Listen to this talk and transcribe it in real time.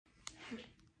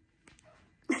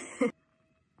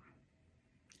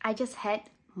I just had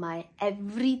my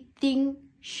everything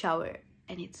shower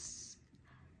and it's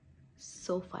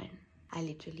so fun. I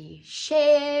literally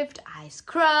shaved, I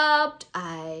scrubbed,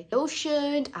 I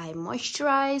lotioned, I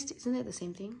moisturized. Isn't that the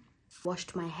same thing?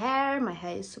 Washed my hair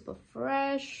is super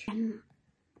fresh and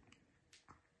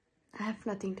I have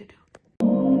nothing to do.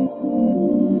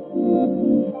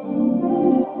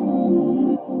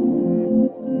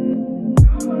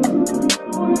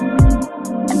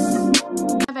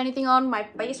 Anything on my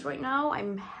face right now.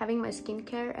 I'm having my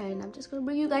skincare and I'm just gonna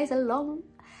bring you guys along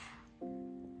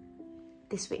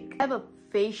this week. I have a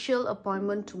facial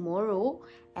appointment tomorrow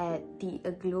at the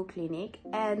Aglow clinic,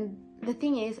 and the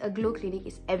thing is, Aglow clinic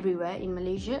is everywhere in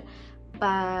Malaysia,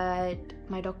 but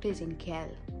my doctor is in KL.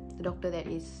 The doctor that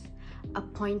is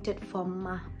appointed for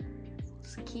my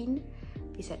skin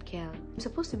is at KL. I'm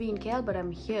supposed to be in KL, but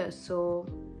I'm here, so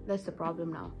that's the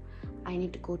problem now. I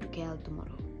need to go to KL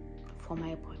tomorrow for my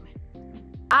appointment.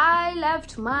 I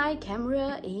left my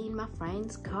camera in my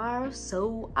friend's car,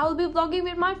 so I'll be vlogging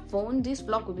with my phone. This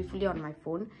vlog will be fully on my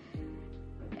phone,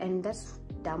 and that's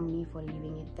dumb me for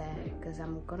leaving it there because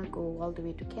I'm gonna go all the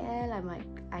way to KL.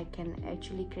 I can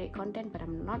actually create content, but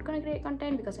I'm not gonna create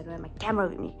content because I don't have my camera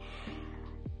with me.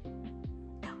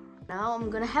 Now I'm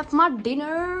gonna have my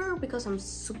dinner because I'm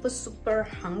super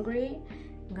hungry.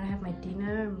 I'm gonna have my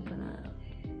dinner. I'm gonna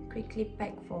quickly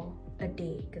pack for a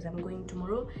day because I'm going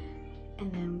tomorrow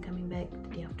and then I'm coming back the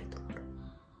day after tomorrow.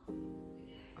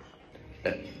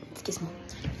 Excuse me.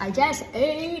 I just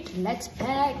ate. Let's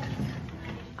pack.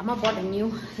 Amma bought a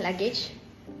new luggage.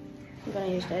 I'm gonna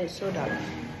use that. It's so dark.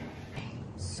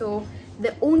 So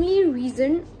the only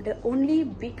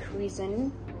big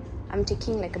reason I'm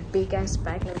taking like a big ass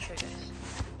bag. Let me show you guys.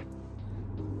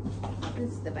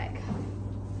 This is the bag.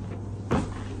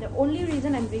 The only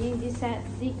reason I'm bringing this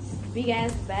big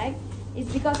ass bag is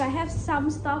because I have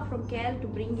some stuff from KL to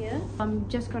bring here. I'm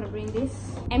just gonna bring this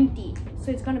empty,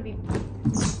 so it's gonna be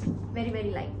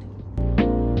very light.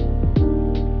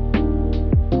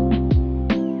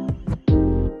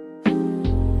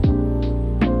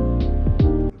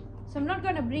 So I'm not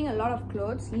gonna bring a lot of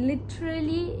clothes.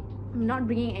 Literally, I'm not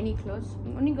bringing any clothes.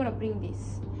 I'm only gonna bring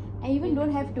this. I don't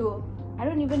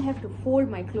even have to fold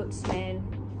my clothes, man.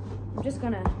 I'm just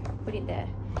gonna put it there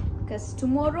because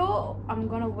tomorrow I'm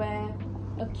gonna wear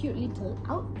a cute little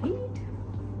outfit.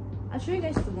 I'll show you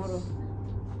guys tomorrow.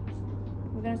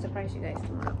 I'm gonna surprise you guys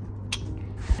tomorrow.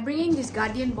 I'm bringing this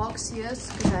Guardian box here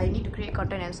because I need to create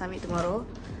content and submit tomorrow.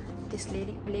 This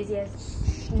lazy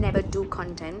ass never do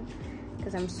content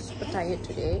because I'm super tired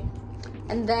today.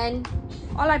 And then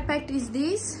all I packed is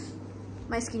this,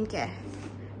 my skincare,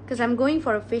 because I'm going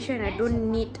for a facial and I don't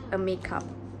need a makeup.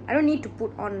 I don't need to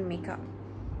put on makeup,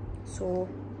 so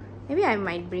maybe I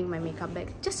might bring my makeup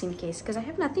bag just in case because I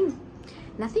have nothing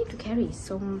to carry,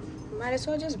 so might as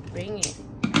well just bring it.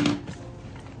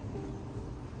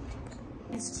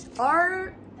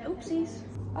 Oopsies.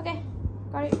 Okay,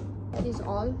 got it. That is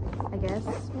all, I guess.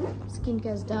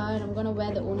 Skincare's done. I'm gonna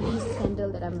wear the only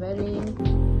sandal that I'm wearing.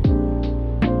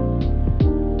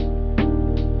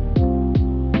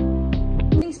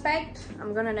 Packed.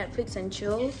 I'm gonna Netflix and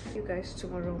chill. See you guys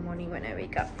tomorrow morning when I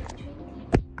wake up.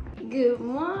 Good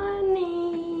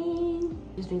morning.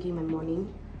 Just drinking my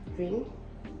morning drink,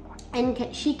 and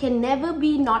she can never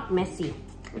be not messy.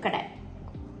 Look at that.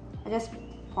 I just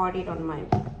poured it on my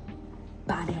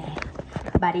body.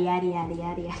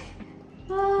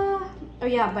 Oh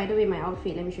yeah, by the way, my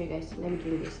outfit. Let me show you guys. Let me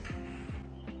do this.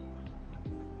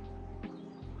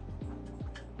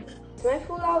 It's my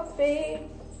full outfit.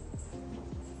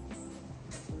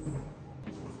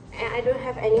 And I don't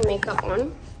have any makeup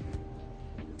on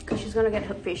because she's gonna get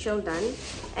her facial done,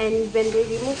 and when they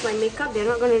remove my makeup, they're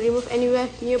not gonna remove anywhere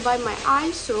nearby my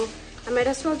eyes, so I might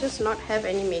as well just not have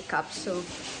any makeup. So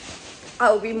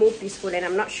I'll be more peaceful, and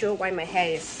I'm not sure why my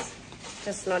hair is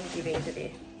just not giving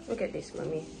today. Look at this,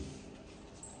 mommy.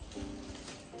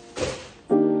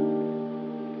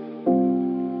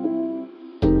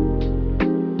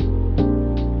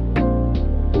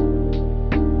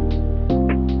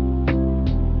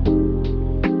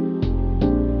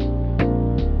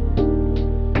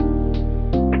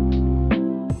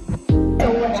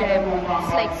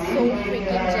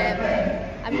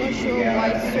 I'm not sure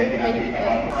why so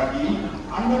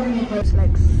many people. It's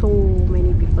like so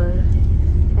many people,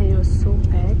 and it was so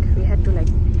packed. We had to like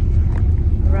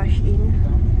rush in.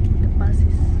 The bus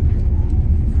is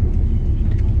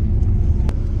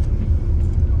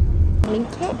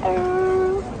full.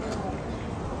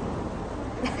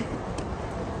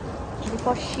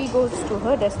 Before she goes to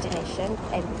her destination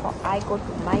and before I go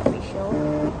to my facial,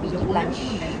 we eat lunch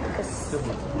because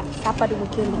sapada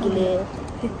mukian gila.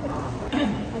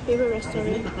 My favorite restaurant.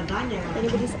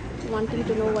 Anybody's wanting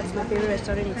to know what's my favorite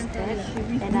restaurant, it's that.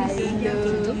 And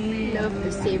I love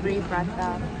the savory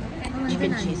prata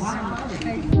chicken cheese.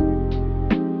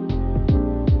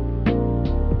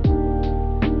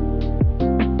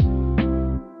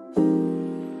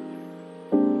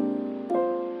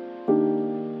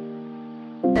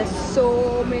 There's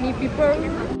so many people.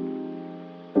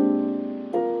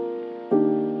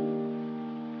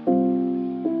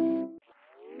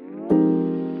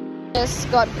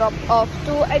 Just got dropped off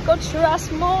to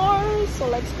Ecoturas Mall, so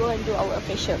let's go and do our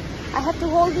facial. I have to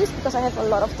hold this because I have a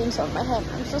lot of things on my hand.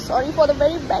 I'm so sorry for the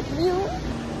very bad view.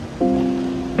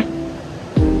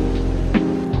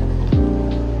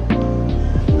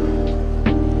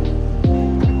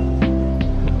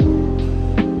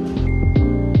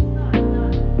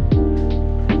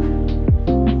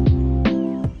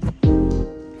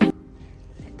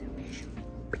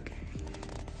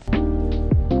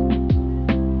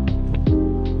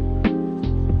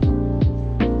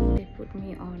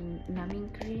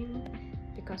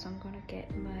 Because I'm gonna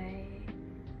get my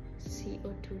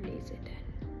CO2 laser done.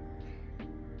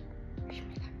 Wish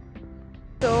me luck.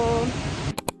 So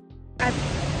I've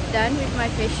done with my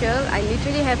facial. I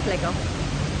literally have like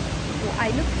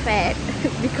I look fat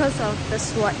because of the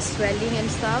swelling and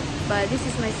stuff, but this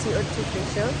is my CO2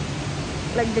 facial,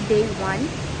 like the day one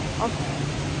of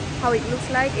how it looks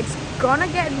like. It's gonna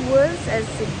get worse as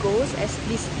it goes, as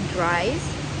this dries,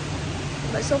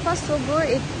 but so far so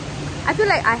good. I feel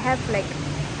like I have like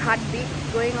heartbeat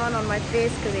going on my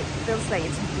face because it feels like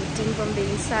it's beating from the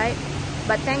inside,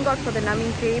 but thank God for the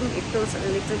numbing cream, it feels a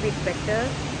little bit better.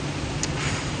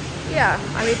 Yeah,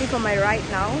 I'm waiting for my ride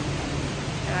now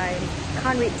and I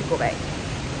can't wait to go back.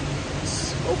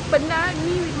 So penat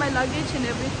me with my luggage and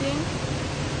everything.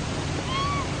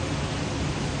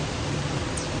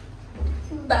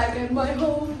 Back at my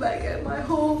home, back at my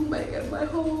home, back at my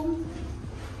home.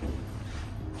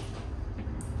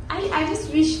 I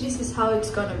just wish this is how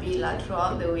it's gonna be like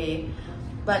throughout the way,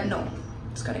 but no,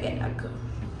 it's gonna get darker.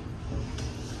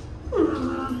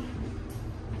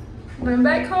 Going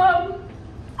back home.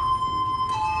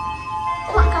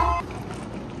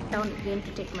 Down again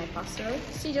to take my parcel.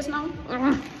 See just now.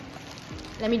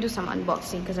 Let me do some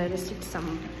unboxing because I received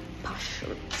some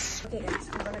parcels. Okay guys,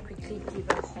 I'm gonna quickly give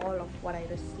a haul of what I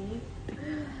received.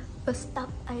 First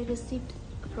up, I received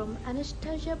from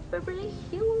Anastasia Beverly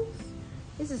Hills.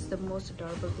 This is the most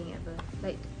adorable thing ever.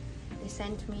 Like, they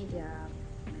sent me their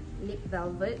lip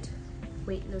velvet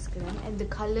weightless glam, and the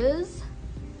colors.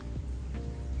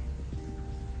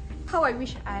 How I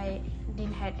wish I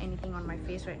didn't have anything on my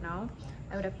face right now.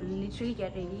 I would have literally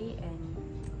get ready and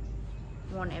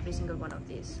worn every single one of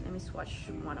these. Let me swatch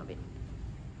one of it.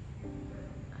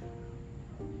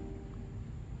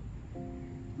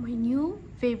 My new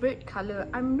favorite color.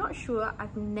 I'm not sure.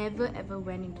 I've never ever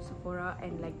went into Sephora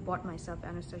and like bought myself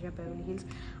Anastasia Beverly Hills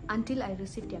until I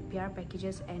received their PR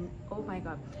packages, and oh my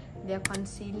god, their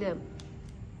concealer,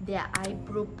 their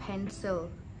eyebrow pencil,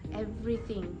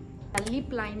 everything, a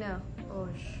lip liner. Oh,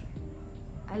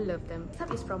 I love them.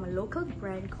 This is from a local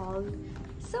brand called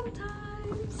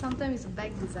Sometimes it's a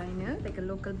bag designer, like a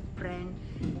local brand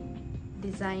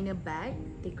designer bag.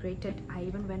 They created, I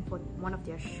even went for one of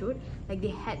their shoot, like they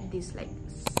had this like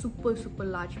super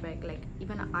large bag, like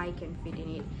even an eye can fit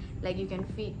in it, like you can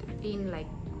fit in like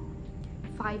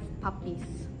 5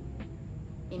 puppies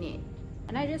in it.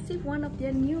 And I received one of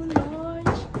their new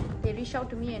launch. They reached out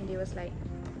to me and they was like,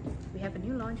 we have a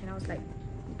new launch, and I was like,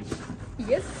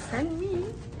 yes, send me,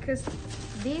 because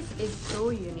this is so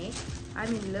unique.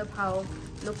 I'm in love how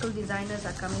local designers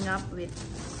are coming up with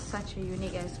such a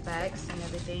unique ass bags and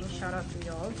everything. Shout out to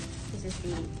y'all. This is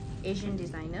the Asian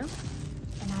designer,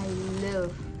 and I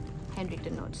love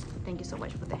handwritten notes. Thank you so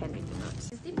much for the handwritten notes.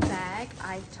 This is the bag.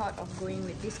 I thought of going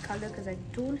with this color because I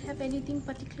don't have anything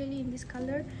particularly in this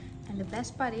color, and the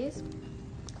best part is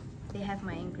they have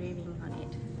my engraving on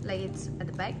it, like it's at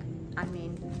the back. I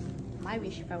mean, my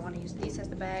wish if I want to use this as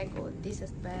the bag or this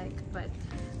as the bag, but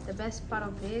the best part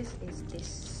of this is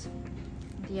this,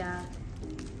 their,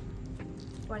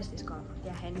 what is this called,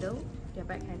 their handle, their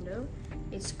back handle.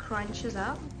 It scrunches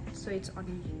up, so it's on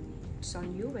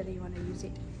you whether you want to use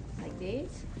it like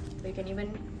this, or you can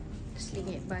even sling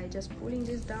it by just pulling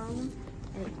this down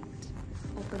and it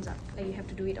opens up. Like you have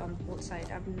to do it on both sides.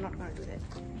 I'm not gonna do that.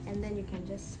 And then you can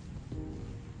just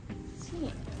sling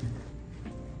it.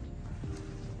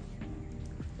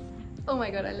 Oh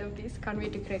my god, I love this. Can't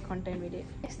wait to create content with it.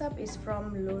 Next up is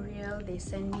from L'Oreal. They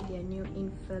sent me their new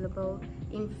infallible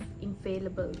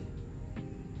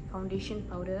foundation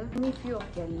powder. Sent me a few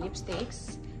of their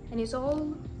lipsticks, and it's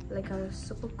all like a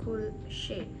super cool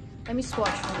shade. Let me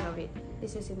swatch one of it.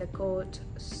 This is in the code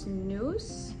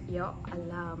Snooze Your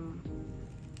Alarm.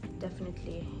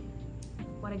 Definitely.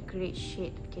 What a great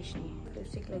shade, Khesyinii.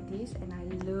 Lipstick like this, and I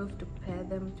love to pair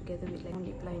them together with like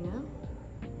lip liner.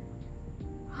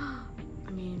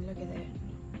 I mean, look at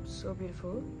that. So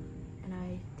beautiful. And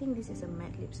I think this is a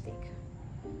matte lipstick.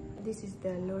 This is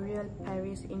the L'Oreal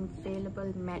Paris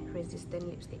Infallible Matte Resistant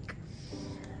Lipstick.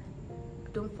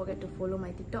 Don't forget to follow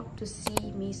my TikTok to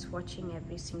see me swatching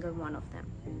every single one of them.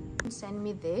 Send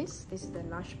me this. This is the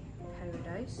Lush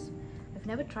Paradise. I've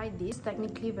never tried this.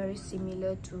 Technically very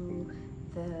similar to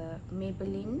the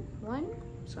Maybelline one,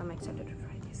 so I'm excited to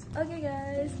try this. Okay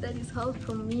guys, that is all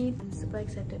from me. I'm super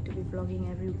excited to be vlogging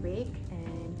every week,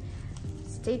 and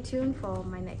stay tuned for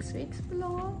my next week's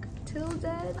vlog. Till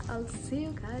then, I'll see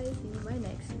you guys in my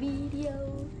next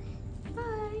video.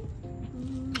 Bye.